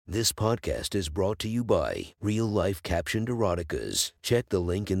This podcast is brought to you by Real Life Captioned Eroticas. Check the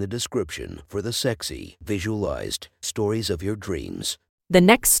link in the description for the sexy, visualized stories of your dreams. The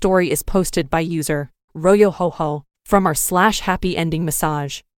next story is posted by user Royohoho from our /happy ending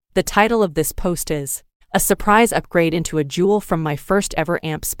massage. The title of this post is A Surprise Upgrade into a Jewel from My First Ever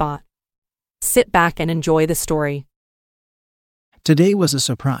Amp Spot. Sit back and enjoy the story. Today was a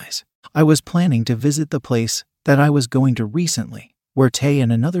surprise. I was planning to visit the place that I was going to recently, where Tay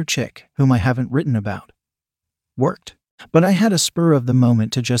and another chick, whom I haven't written about, worked. But I had a spur of the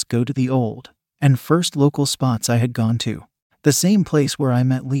moment to just go to the old and first local spots I had gone to. The same place where I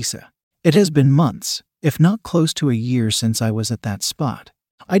met Lisa. It has been months, if not close to a year since I was at that spot.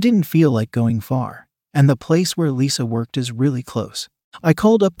 I didn't feel like going far, and the place where Lisa worked is really close. I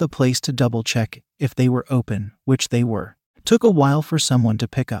called up the place to double check if they were open, which they were. Took a while for someone to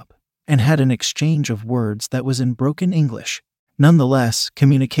pick up, and had an exchange of words that was in broken English. Nonetheless,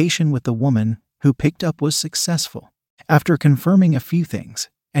 communication with the woman who picked up was successful. After confirming a few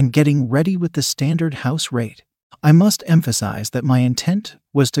things and getting ready with the standard house rate, I must emphasize that my intent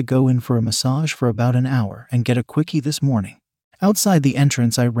was to go in for a massage for about an hour and get a quickie this morning. Outside the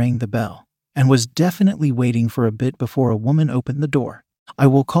entrance, I rang the bell and was definitely waiting for a bit before a woman opened the door. I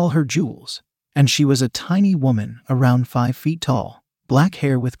will call her Jules, and she was a tiny woman around 5 feet tall, black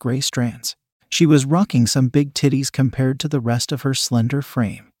hair with gray strands. She was rocking some big titties compared to the rest of her slender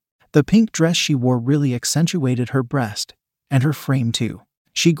frame. The pink dress she wore really accentuated her breast, and her frame too.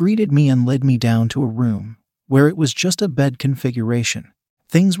 She greeted me and led me down to a room, where it was just a bed configuration.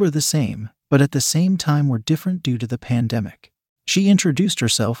 Things were the same, but at the same time were different due to the pandemic. She introduced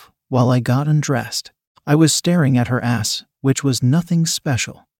herself while I got undressed. I was staring at her ass, which was nothing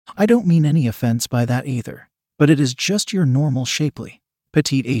special. I don't mean any offense by that either, but it is just your normal shapely,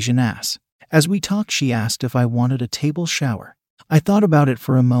 petite Asian ass. As we talked, she asked if I wanted a table shower. I thought about it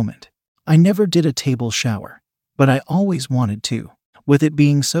for a moment. I never did a table shower, but I always wanted to, with it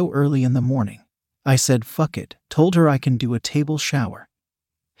being so early in the morning. I said fuck it, told her I can do a table shower.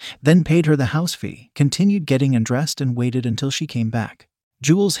 Then paid her the house fee, continued getting undressed and waited until she came back.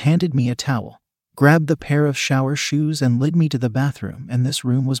 Jules handed me a towel, grabbed the pair of shower shoes and led me to the bathroom, and this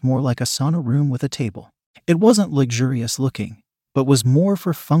room was more like a sauna room with a table. It wasn't luxurious looking, but was more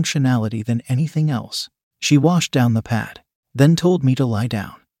for functionality than anything else. She washed down the pad, then told me to lie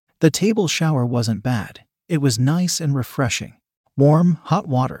down. The table shower wasn't bad. It was nice and refreshing. Warm, hot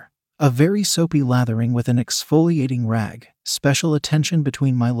water, a very soapy lathering with an exfoliating rag, special attention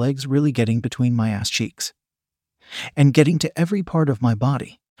between my legs, really getting between my ass cheeks, and getting to every part of my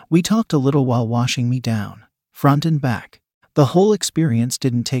body. We talked a little while washing me down, front and back. The whole experience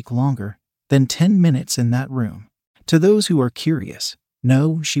didn't take longer than 10 minutes in that room. To those who are curious,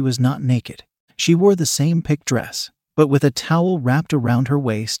 no, she was not naked. She wore the same pick dress, but with a towel wrapped around her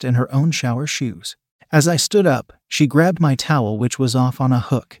waist and her own shower shoes. As I stood up, she grabbed my towel, which was off on a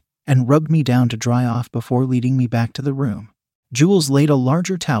hook, and rubbed me down to dry off before leading me back to the room. Jules laid a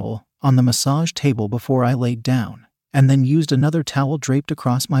larger towel on the massage table before I laid down, and then used another towel draped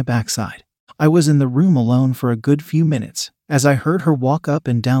across my backside. I was in the room alone for a good few minutes, as I heard her walk up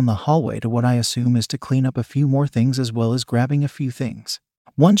and down the hallway to what I assume is to clean up a few more things as well as grabbing a few things.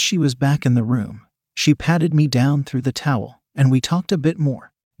 Once she was back in the room, she patted me down through the towel, and we talked a bit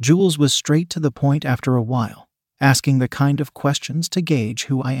more. Jules was straight to the point after a while, asking the kind of questions to gauge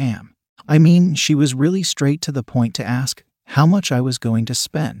who I am. I mean, she was really straight to the point to ask how much I was going to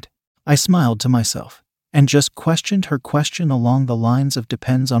spend. I smiled to myself and just questioned her question along the lines of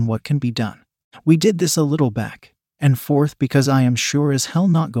depends on what can be done. We did this a little back and forth because I am sure as hell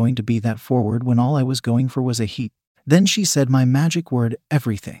not going to be that forward when all I was going for was a heat. Then she said my magic word,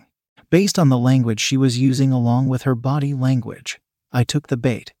 everything. Based on the language she was using along with her body language, I took the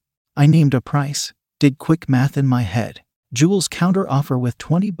bait. I named a price, did quick math in my head. Jules counter offer with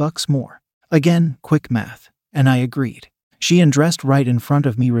 $20 more. Again, quick math, and I agreed. She undressed right in front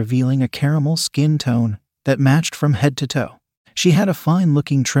of me, revealing a caramel skin tone that matched from head to toe. She had a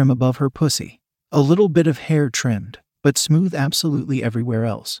fine-looking trim above her pussy. A little bit of hair trimmed, but smooth absolutely everywhere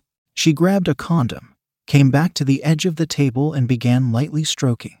else. She grabbed a condom, came back to the edge of the table and began lightly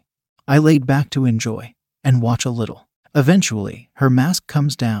stroking. I laid back to enjoy and watch a little. Eventually, her mask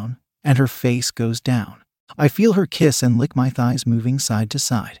comes down and her face goes down. I feel her kiss and lick my thighs moving side to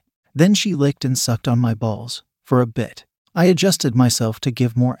side. Then she licked and sucked on my balls for a bit. I adjusted myself to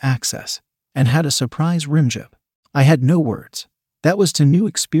give more access and had a surprise rimjob. I had no words. That was to new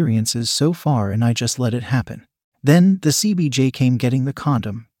experiences so far, and I just let it happen. Then the CBJ came, getting the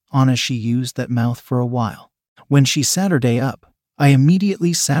condom on as she used that mouth for a while. When she Saturday up, I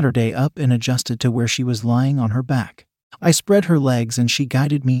immediately Saturday up and adjusted to where she was lying on her back. I spread her legs and she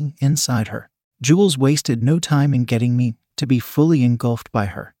guided me inside her. Jules wasted no time in getting me to be fully engulfed by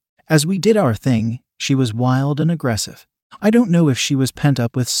her. As we did our thing, she was wild and aggressive. I don't know if she was pent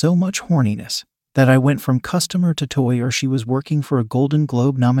up with so much horniness that I went from customer to toy, or she was working for a Golden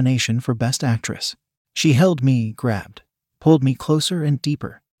Globe nomination for Best Actress. She held me, grabbed, pulled me closer and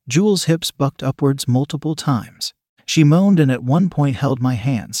deeper. Jules' hips bucked upwards multiple times. She moaned and at one point held my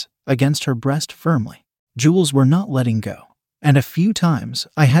hands against her breast firmly. Jules were not letting go, and a few times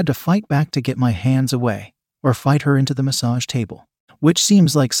I had to fight back to get my hands away or fight her into the massage table, which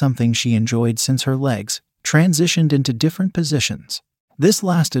seems like something she enjoyed since her legs transitioned into different positions. This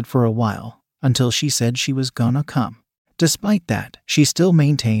lasted for a while until she said she was gonna come. Despite that, she still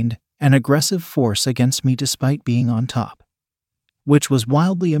maintained an aggressive force against me despite being on top, which was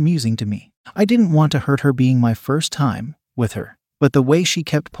wildly amusing to me. I didn't want to hurt her being my first time with her, but the way she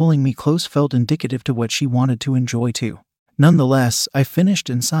kept pulling me close felt indicative to what she wanted to enjoy too. Nonetheless, I finished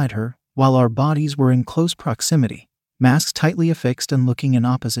inside her while our bodies were in close proximity, masks tightly affixed and looking in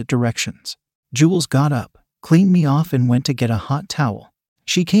opposite directions. Jules got up, cleaned me off and went to get a hot towel.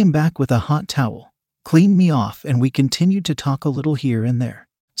 She came back with a hot towel, cleaned me off, and we continued to talk a little here and there.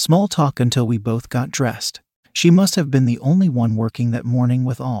 Small talk until we both got dressed. She must have been the only one working that morning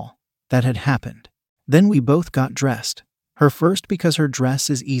with all that had happened. Then we both got dressed. Her first because her dress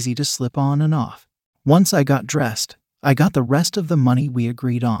is easy to slip on and off. Once I got dressed, I got the rest of the money we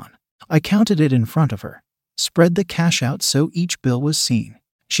agreed on. I counted it in front of her, spread the cash out so each bill was seen.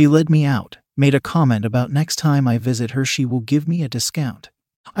 She led me out, made a comment about next time I visit her she will give me a discount.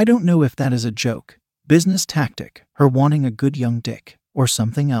 I don't know if that is a joke, business tactic, her wanting a good young dick, or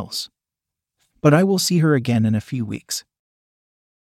something else. But I will see her again in a few weeks.